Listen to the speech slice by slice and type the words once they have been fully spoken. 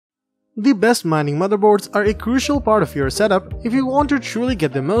The best mining motherboards are a crucial part of your setup if you want to truly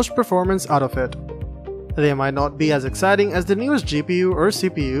get the most performance out of it. They might not be as exciting as the newest GPU or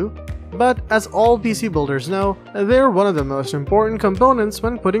CPU, but as all PC builders know, they're one of the most important components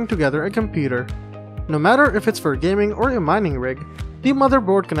when putting together a computer. No matter if it's for gaming or a mining rig, the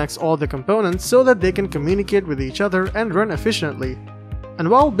motherboard connects all the components so that they can communicate with each other and run efficiently. And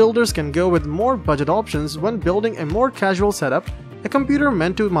while builders can go with more budget options when building a more casual setup, a computer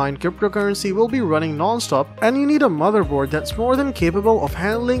meant to mine cryptocurrency will be running non-stop, and you need a motherboard that's more than capable of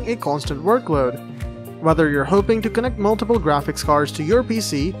handling a constant workload. Whether you're hoping to connect multiple graphics cards to your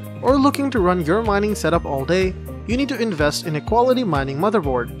PC or looking to run your mining setup all day, you need to invest in a quality mining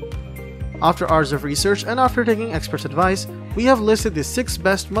motherboard. After hours of research and after taking experts' advice, we have listed the 6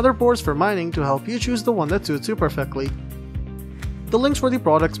 best motherboards for mining to help you choose the one that suits you perfectly. The links for the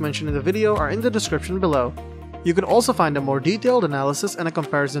products mentioned in the video are in the description below. You can also find a more detailed analysis and a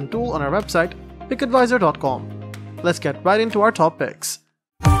comparison tool on our website, pickadvisor.com. Let's get right into our top picks.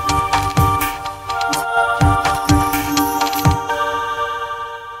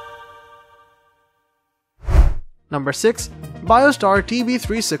 Number 6. Biostar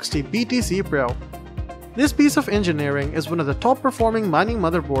TB360-BTC PRO. This piece of engineering is one of the top performing mining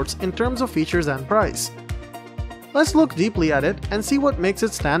motherboards in terms of features and price. Let's look deeply at it and see what makes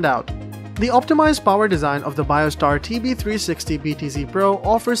it stand out. The optimized power design of the Biostar TB360-BTC PRO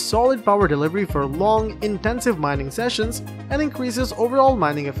offers solid power delivery for long, intensive mining sessions and increases overall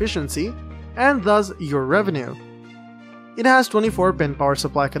mining efficiency, and thus your revenue. It has 24-pin power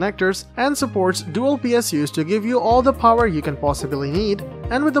supply connectors and supports dual PSUs to give you all the power you can possibly need,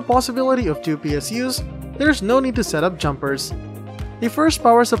 and with the possibility of 2 PSUs, there's no need to set up jumpers. The first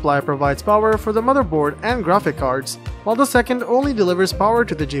power supply provides power for the motherboard and graphic cards, while the second only delivers power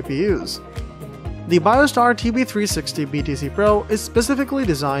to the GPUs. The Biostar TB360-BTC PRO is specifically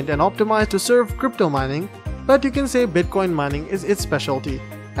designed and optimized to serve crypto mining, but you can say Bitcoin mining is its specialty,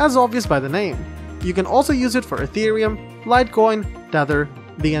 as obvious by the name. You can also use it for Ethereum, Litecoin, Tether,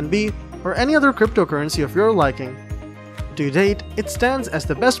 BNB, or any other cryptocurrency of your liking. To date, it stands as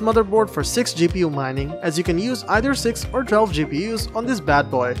the best motherboard for 6 GPU mining, as you can use either 6 or 12 GPUs on this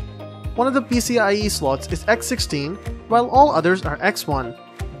bad boy. One of the PCIe slots is X16, while all others are X1.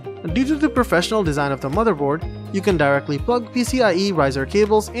 Due to the professional design of the motherboard, you can directly plug PCIe riser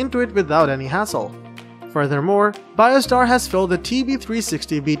cables into it without any hassle. Furthermore, Biostar has filled the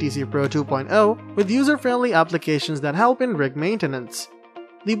TB360-BTC PRO 2.0 with user-friendly applications that help in rig maintenance.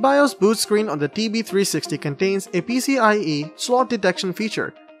 The BIOS boot screen on the TB360 contains a PCIe slot detection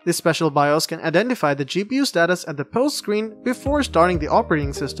feature. This special BIOS can identify the GPU status at the post screen before starting the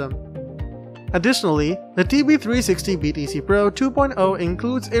operating system. Additionally, the TB360-BTC PRO 2.0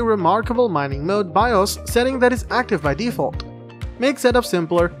 includes a remarkable mining mode BIOS setting that is active by default, makes setup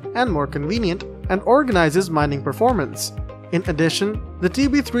simpler and more convenient, and organizes mining performance. In addition, the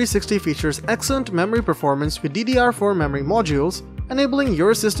TB360 features excellent memory performance with DDR4 memory modules, enabling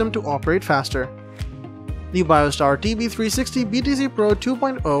your system to operate faster. The Biostar TB360-BTC PRO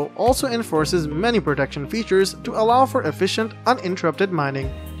 2.0 also enforces many protection features to allow for efficient, uninterrupted mining.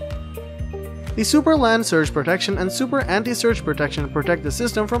 The Super LAN surge protection and Super anti-surge protection protect the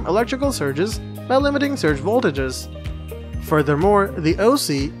system from electrical surges by limiting surge voltages. Furthermore, the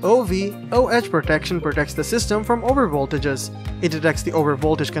OC, OV, OH protection protects the system from overvoltages. It detects the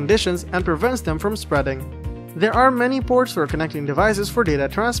overvoltage conditions and prevents them from spreading. There are many ports for connecting devices for data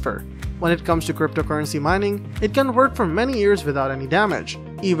transfer. When it comes to cryptocurrency mining, it can work for many years without any damage.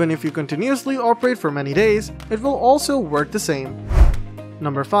 Even if you continuously operate for many days, it will also work the same.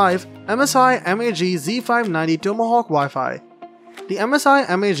 Number 5. MSI MAG Z590 Tomahawk Wi-Fi. The MSI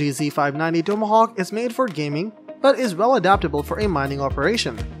MAG Z590 Tomahawk is made for gaming, but is well adaptable for a mining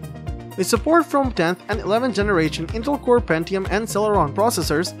operation. With support from 10th and 11th generation Intel Core Pentium and Celeron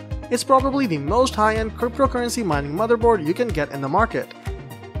processors, it's probably the most high-end cryptocurrency mining motherboard you can get in the market.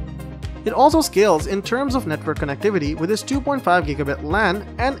 It also scales in terms of network connectivity with its 2.5 gigabit LAN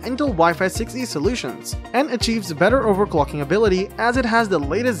and Intel Wi-Fi 6E solutions, and achieves better overclocking ability as it has the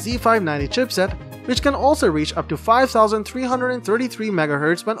latest Z590 chipset, which can also reach up to 5333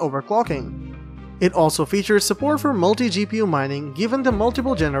 MHz when overclocking. It also features support for multi-GPU mining given the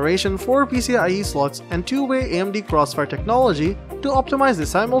multiple generation 4 PCIe slots and two-way AMD Crossfire technology to optimize the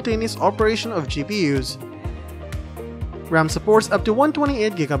simultaneous operation of GPUs. RAM supports up to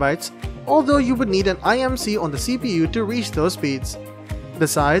 128GB, although you would need an IMC on the CPU to reach those speeds.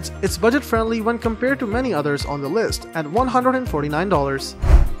 Besides, it's budget-friendly when compared to many others on the list at $149.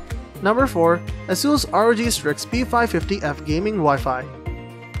 Number 4. ASUS ROG Strix B550F Gaming Wi-Fi.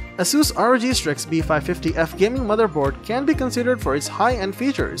 ASUS ROG Strix B550F gaming motherboard can be considered for its high-end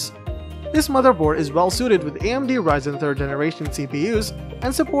features. This motherboard is well suited with AMD Ryzen 3rd generation CPUs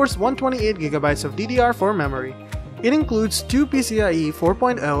and supports 128GB of DDR4 memory. It includes two PCIe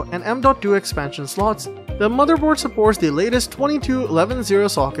 4.0 and M.2 expansion slots. The motherboard supports the latest 22.11.0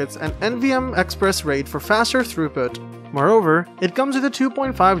 sockets and NVMe Express RAID for faster throughput. Moreover, it comes with a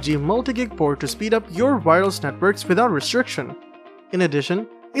 2.5G multi-gig port to speed up your wireless networks without restriction. In addition,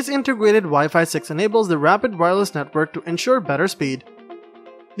 its integrated Wi-Fi 6 enables the rapid wireless network to ensure better speed.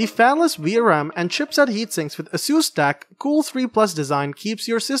 The fanless VRAM and chipset heatsinks with ASUS Stack Cool 3 Plus design keeps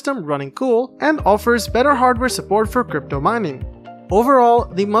your system running cool and offers better hardware support for crypto mining. Overall,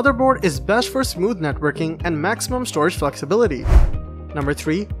 the motherboard is best for smooth networking and maximum storage flexibility. Number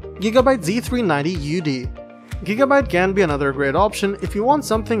 3. GIGABYTE Z390 UD. GIGABYTE can be another great option if you want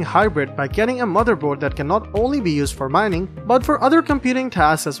something hybrid by getting a motherboard that can not only be used for mining, but for other computing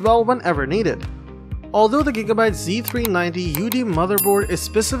tasks as well whenever needed. Although the GIGABYTE Z390 UD motherboard is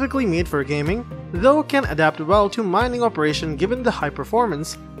specifically made for gaming, though can adapt well to mining operation given the high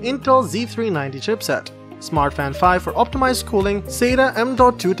performance Intel Z390 chipset, SmartFan 5 for optimized cooling, SATA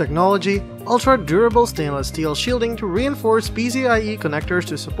M.2 technology, ultra-durable stainless steel shielding to reinforce PCIe connectors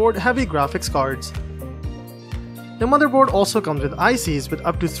to support heavy graphics cards. The motherboard also comes with ICs with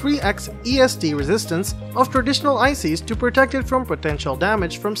up to 3x ESD resistance of traditional ICs to protect it from potential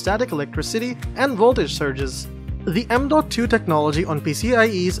damage from static electricity and voltage surges. The M.2 technology on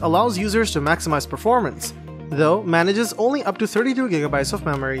PCIe's allows users to maximize performance, though manages only up to 32GB of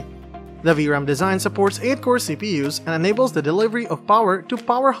memory. The VRAM design supports 8-core CPUs and enables the delivery of power to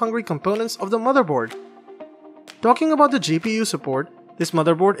power-hungry components of the motherboard. Talking about the GPU support, this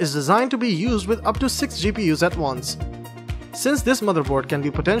motherboard is designed to be used with up to 6 GPUs at once. Since this motherboard can be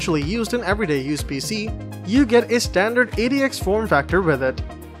potentially used in everyday use PC, you get a standard ATX form factor with it.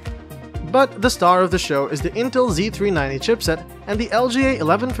 But the star of the show is the Intel Z390 chipset and the LGA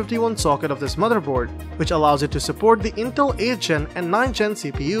 1151 socket of this motherboard, which allows it to support the Intel 8th Gen and 9th Gen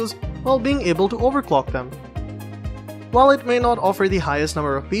CPUs while being able to overclock them. While it may not offer the highest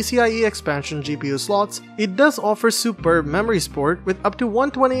number of PCIe expansion GPU slots, it does offer superb memory support with up to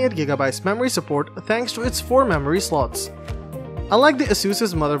 128GB memory support thanks to its 4 memory slots. Unlike the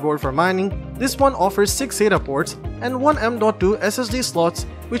ASUS's motherboard for mining, this one offers 6 SATA ports and 1 M.2 SSD slots,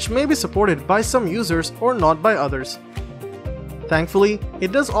 which may be supported by some users or not by others. Thankfully,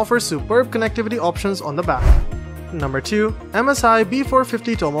 it does offer superb connectivity options on the back. Number 2. MSI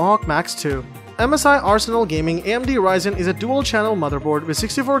B450 Tomahawk Max 2. MSI Arsenal Gaming AMD Ryzen is a dual-channel motherboard with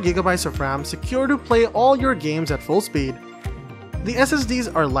 64GB of RAM secure to play all your games at full speed. The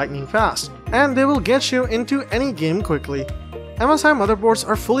SSDs are lightning fast, and they will get you into any game quickly. MSI motherboards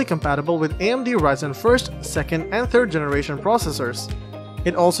are fully compatible with AMD Ryzen 1st, 2nd, and 3rd generation processors.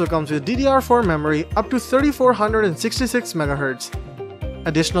 It also comes with DDR4 memory up to 3466 MHz.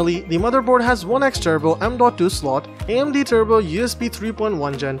 Additionally, the motherboard has 1x Turbo M.2 slot, AMD Turbo USB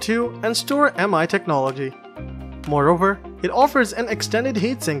 3.1 Gen 2, and Store MI technology. Moreover, it offers an extended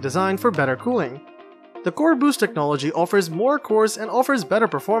heatsink design for better cooling. The Core Boost technology offers more cores and offers better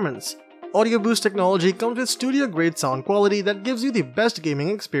performance. Audio Boost technology comes with studio-grade sound quality that gives you the best gaming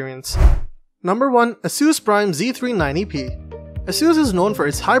experience. Number 1. ASUS Prime Z390P. ASUS is known for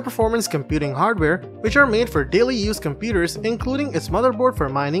its high-performance computing hardware, which are made for daily use computers, including its motherboard for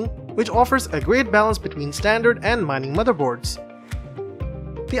mining, which offers a great balance between standard and mining motherboards.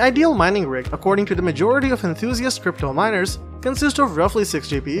 The ideal mining rig, according to the majority of enthusiast crypto miners, consists of roughly 6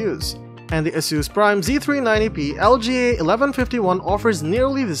 GPUs, and the ASUS Prime Z390P LGA 1151 offers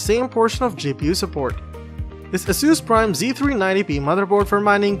nearly the same portion of GPU support. This ASUS Prime Z390P motherboard for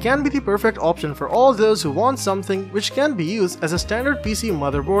mining can be the perfect option for all those who want something which can be used as a standard PC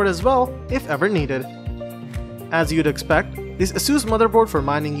motherboard as well if ever needed. As you'd expect, this ASUS motherboard for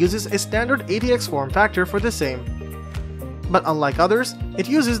mining uses a standard ATX form factor for the same. But unlike others, it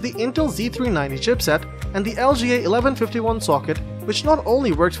uses the Intel Z390 chipset and the LGA 1151 socket, which not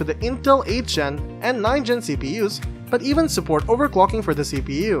only works with the Intel 8th Gen and 9th Gen CPUs, but even support overclocking for the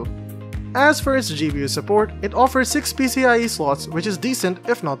CPU. As for its GPU support, it offers 6 PCIe slots, which is decent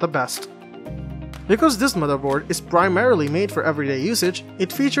if not the best. Because this motherboard is primarily made for everyday usage,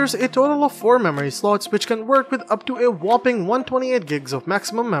 it features a total of 4 memory slots which can work with up to a whopping 128GB of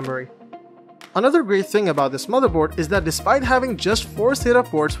maximum memory. Another great thing about this motherboard is that despite having just 4 SATA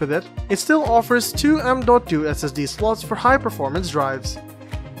ports with it, it still offers 2 M.2 SSD slots for high-performance drives.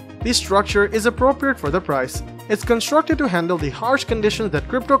 The structure is appropriate for the price. It's constructed to handle the harsh conditions that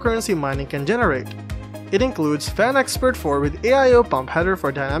cryptocurrency mining can generate. It includes Fan Expert 4 with AIO pump header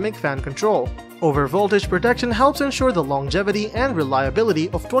for dynamic fan control. Over-voltage protection helps ensure the longevity and reliability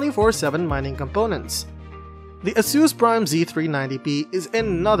of 24/7 mining components. The ASUS Prime Z390P is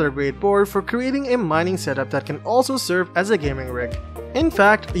another great board for creating a mining setup that can also serve as a gaming rig. In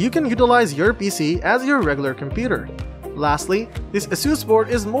fact, you can utilize your PC as your regular computer. Lastly, this ASUS board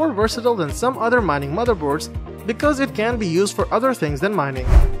is more versatile than some other mining motherboards because it can be used for other things than mining.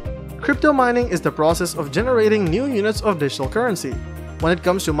 Crypto mining is the process of generating new units of digital currency. When it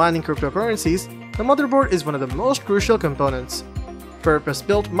comes to mining cryptocurrencies, the motherboard is one of the most crucial components.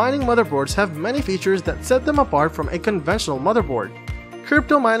 Purpose-built mining motherboards have many features that set them apart from a conventional motherboard.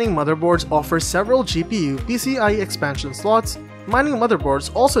 Crypto mining motherboards offer several GPU PCIe expansion slots. Mining motherboards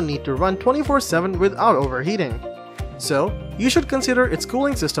also need to run 24/7 without overheating. So, you should consider its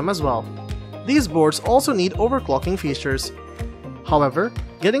cooling system as well. These boards also need overclocking features. However,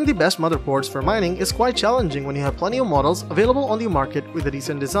 getting the best motherboards for mining is quite challenging when you have plenty of models available on the market with a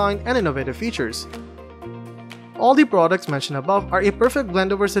decent design and innovative features. All the products mentioned above are a perfect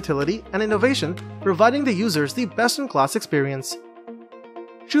blend of versatility and innovation, providing the users the best-in-class experience.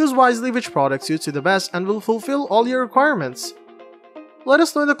 Choose wisely which product suits you the best and will fulfill all your requirements. Let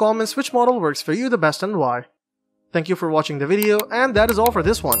us know in the comments which model works for you the best and why. Thank you for watching the video, and that is all for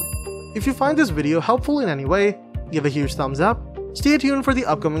this one. If you find this video helpful in any way, give a huge thumbs up. Stay tuned for the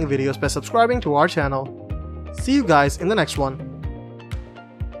upcoming videos by subscribing to our channel. See you guys in the next one.